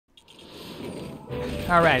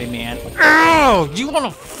Alrighty, man. Oh, do you want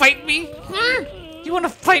to fight me? You want to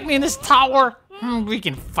fight me in this tower? We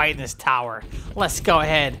can fight in this tower. Let's go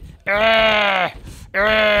ahead. I'm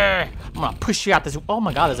gonna push you out this. Oh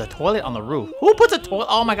my God, there's a toilet on the roof. Who puts a toilet?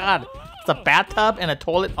 Oh my God, it's a bathtub and a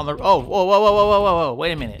toilet on the. Oh, whoa, whoa, whoa, whoa, whoa, whoa, whoa.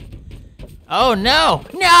 Wait a minute. Oh no,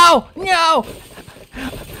 no, no.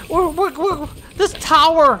 We're this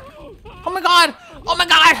tower. Oh my God. Oh my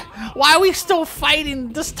God. Why are we still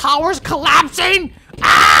fighting? This tower's collapsing.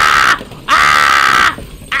 Ah! Ah!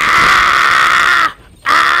 Ah!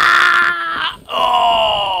 Ah!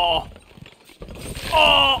 Oh!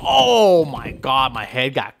 Oh my God, my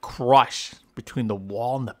head got crushed between the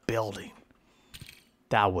wall and the building.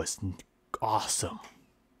 That was awesome.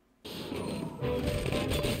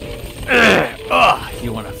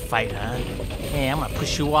 You want to fight, huh? Hey, I'm going to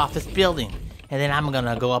push you off this building, and then I'm going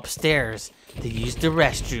to go upstairs to use the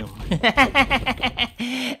restroom.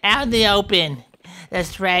 Out in the open.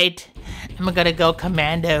 That's right. I'm going to go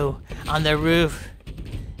commando on the roof.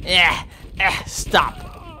 Stop.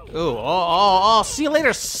 Oh, see you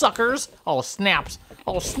later, suckers. Oh, snaps.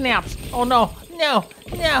 Oh, snaps. Oh, no, no,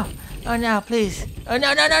 no. Oh, no, please. Oh,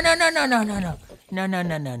 no, no, no, no, no, no, no, no, no. No, no,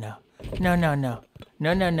 no, no, no. No, no, no.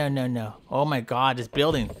 No, no, no, no, no. Oh, my God, this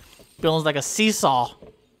building's like a seesaw.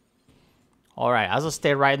 All right, I was gonna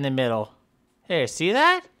stay right in the middle. Hey, see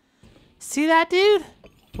that? See that, dude?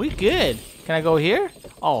 We good. Can I go here?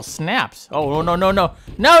 Oh, snaps. Oh, no, no, no.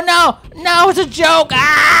 No, no, no, it's a joke.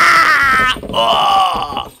 Ah!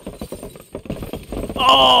 Oh!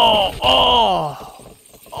 Oh, oh,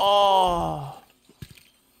 oh,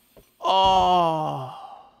 oh.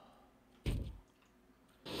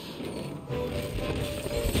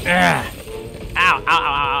 Ow, ow, ow,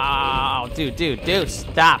 ow, ow. Dude,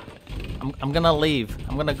 stop. I'm gonna leave.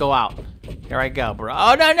 I'm gonna go out. Here I go, bro.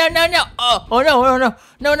 Oh, no, no, no, no. Oh, no, no, no,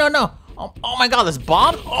 no, no, no. Oh my God, this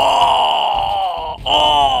bomb. Oh,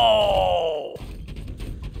 oh.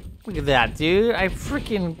 Look at that, dude. I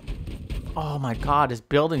freaking. Oh my God, this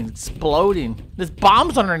building's exploding. There's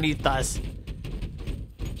bombs underneath us.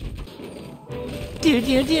 Dude.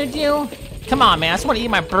 Come on, man. I just want to eat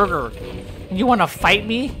my burger. You want to fight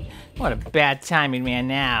me? What a bad timing, man.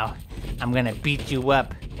 Now, I'm going to beat you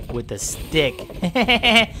up with a stick.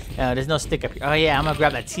 Oh, there's no stick up here. Oh, yeah. I'm going to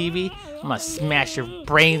grab that TV. I'm going to smash your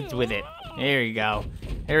brains with it. There you go.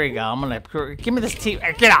 There you go. I'm going to... Give me this TV.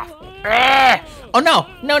 Get off. Oh, no.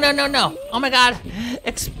 No, no, no, no. Oh, my God.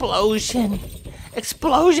 Explosion.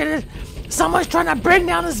 Explosion. Someone's trying to bring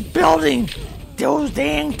down this building. Those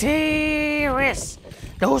dang terrorists.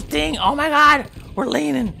 Those dang... Oh, my God. We're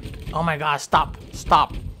leaning. Oh, my God. Stop.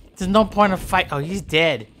 Stop. There's no point of fight. Oh, he's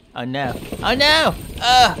dead. Oh, no. Oh, no.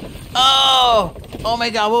 Oh my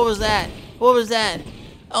God. What was that? What was that?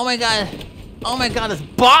 Oh, my God. Oh, my God. There's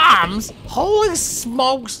bombs. Holy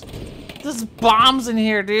smokes. There's bombs in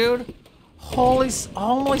here, dude. Holy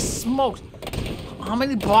smokes. How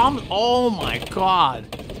many bombs? Oh, my God.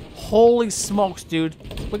 Holy smokes, dude.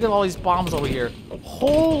 Look at all these bombs over here.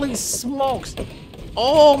 Holy smokes.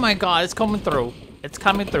 Oh, my God. It's coming through. It's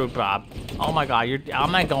coming through, Bob. Oh my God,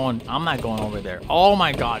 I'm not going over there. Oh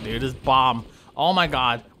my God, dude, this bomb. Oh my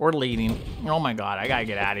God, we're leading. Oh my God, I gotta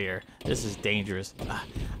get out of here. This is dangerous.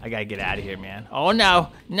 I gotta get out of here, man. Oh no,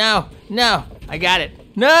 no, no, I got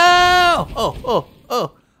it. No! Oh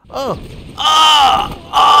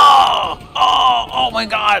my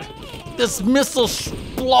God, this missile's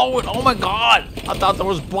blowing. Oh my God, I thought there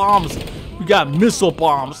was bombs. We got missile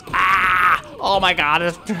bombs. Oh my God,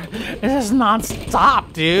 it is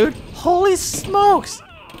non-stop, dude. Holy smokes.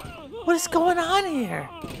 What is going on here?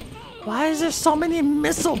 Why is there so many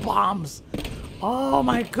missile bombs? Oh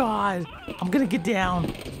my God. I'm gonna get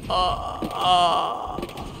down. Oh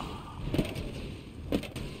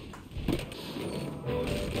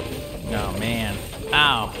man.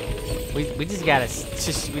 Ow. We just gotta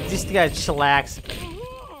chillax. We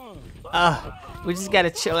just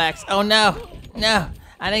gotta chillax. Oh no. No.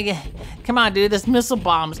 I didn't get. Come on, dude. There's missile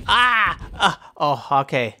bombs. Oh,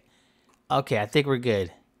 okay. Okay, I think we're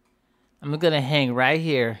good. I'm gonna hang right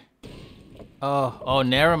here. Oh,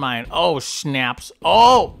 never mind. Oh, snaps.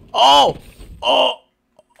 Oh,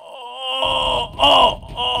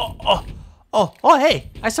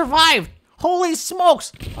 hey, I survived. Holy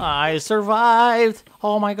smokes. I survived.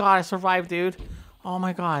 Oh my God, I survived, dude. Oh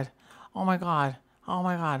my God. Oh my God. Oh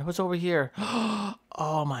my God. What's over here?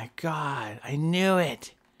 Oh my God. I knew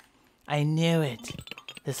it. I knew it.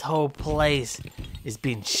 This whole place is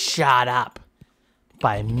being shot up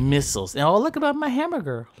by missiles. And oh, look at my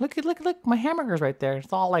hamburger. Look, my hamburger's right there.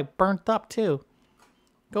 It's all like burnt up too.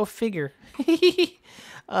 Go figure.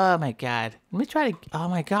 Oh my God. Let me try to, oh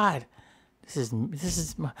my God. This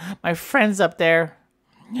is my friend's up there.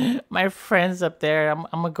 My friend's up there. I'm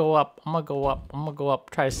gonna go up. I'm gonna go up. I'm gonna go up.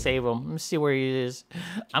 Try to save him. Let me see where he is.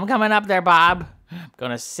 I'm coming up there, Bob. I'm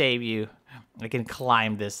gonna save you. I can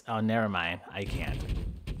climb this. Oh, never mind. I can't.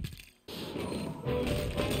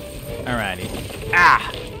 Alrighty.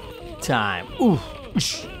 Ah! Time. Ooh.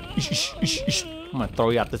 I'm gonna throw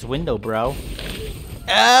you out this window, bro.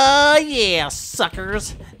 Oh, yeah,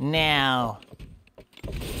 suckers. Now.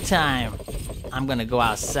 Time. I'm gonna go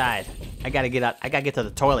outside. I gotta get out. I gotta get to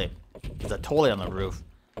the toilet. There's a toilet on the roof.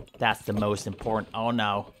 That's the most important. Oh,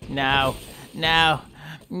 no. No. No.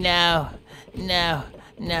 No. No.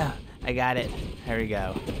 No. I got it. There we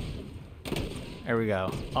go. There we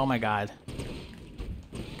go. Oh, my God.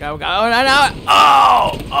 Go, go. Oh, no, no.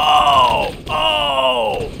 Oh! Oh!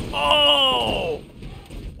 Oh! Oh!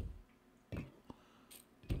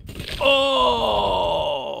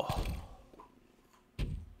 Oh!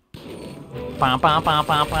 Bah, bah, bah,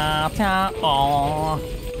 bah, bah, bah. Oh.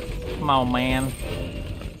 Come on, man.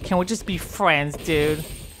 Can we just be friends, dude?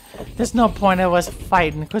 There's no point of us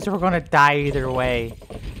fighting because we're gonna die either way.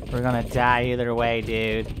 We're gonna die either way,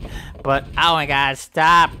 dude. But, oh my God,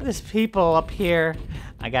 stop. There's people up here.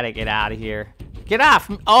 I gotta get out of here. Get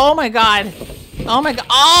off. Oh my God. Oh my God.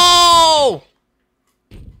 Oh!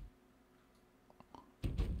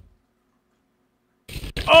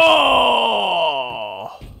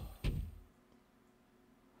 Oh!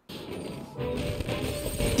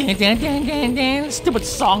 Ding, ding, ding, ding, ding. Stupid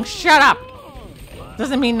song. Shut up.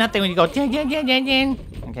 Doesn't mean nothing when you go ding, ding, ding, ding, ding.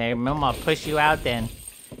 Okay, I'm gonna push you out then.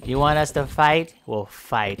 You want us to fight? We'll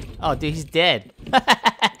fight. Oh, dude, he's dead.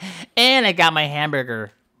 And I got my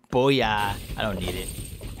hamburger. Booyah. I don't need it.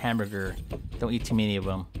 Hamburger. Don't eat too many of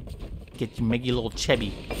them. Make you a little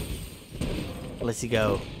chubby. Let's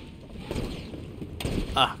go.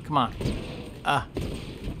 Come on.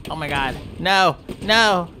 Oh my God. No.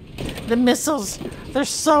 No. The missiles. They're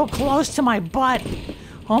so close to my butt.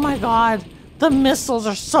 Oh my God. The missiles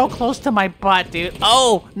are so close to my butt, dude.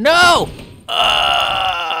 Oh, no.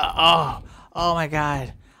 Oh my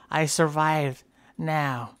God. I survived.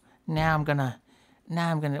 Now I'm gonna,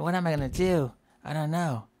 what am I gonna do? I don't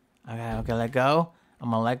know. Okay, let go.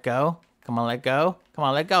 I'm gonna let go. Come on, let go. Come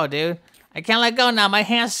on, let go, dude. I can't let go now. My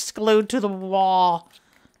hand's glued to the wall.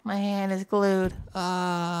 My hand is glued.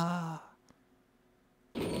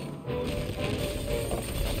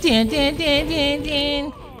 Din, din, din, din,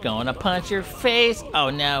 din. Gonna punch your face. Oh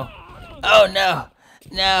no. Oh no.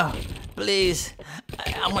 No. Please.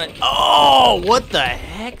 I'm gonna. Oh, what the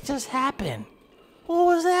heck just happened? What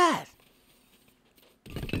was that?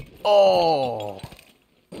 Oh.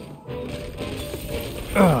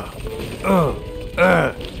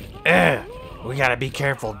 We gotta be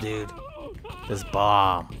careful, dude. This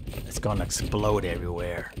bomb, it's gonna explode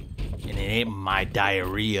everywhere. And it ain't my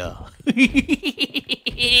diarrhea. You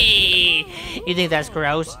think that's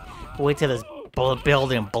gross? Wait till this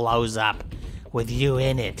building blows up with you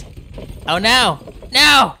in it. Oh no!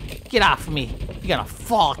 No! Get off of me. You're gonna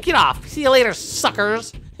fall. Get off. See you later,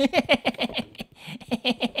 suckers.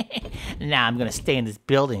 Nah, I'm gonna stay in this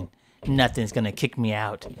building. Nothing's gonna kick me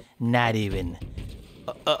out. Not even.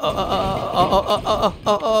 Whoa.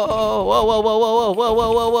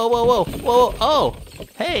 Oh,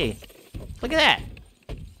 hey. Look at that.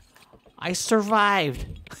 I survived.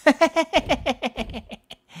 I'm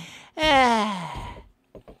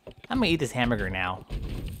gonna eat this hamburger now.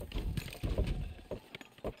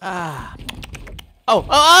 Oh.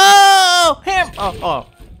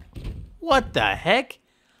 What the heck?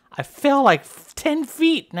 I fell like 10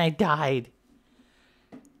 feet and I died.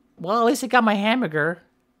 Well, at least I got my hamburger.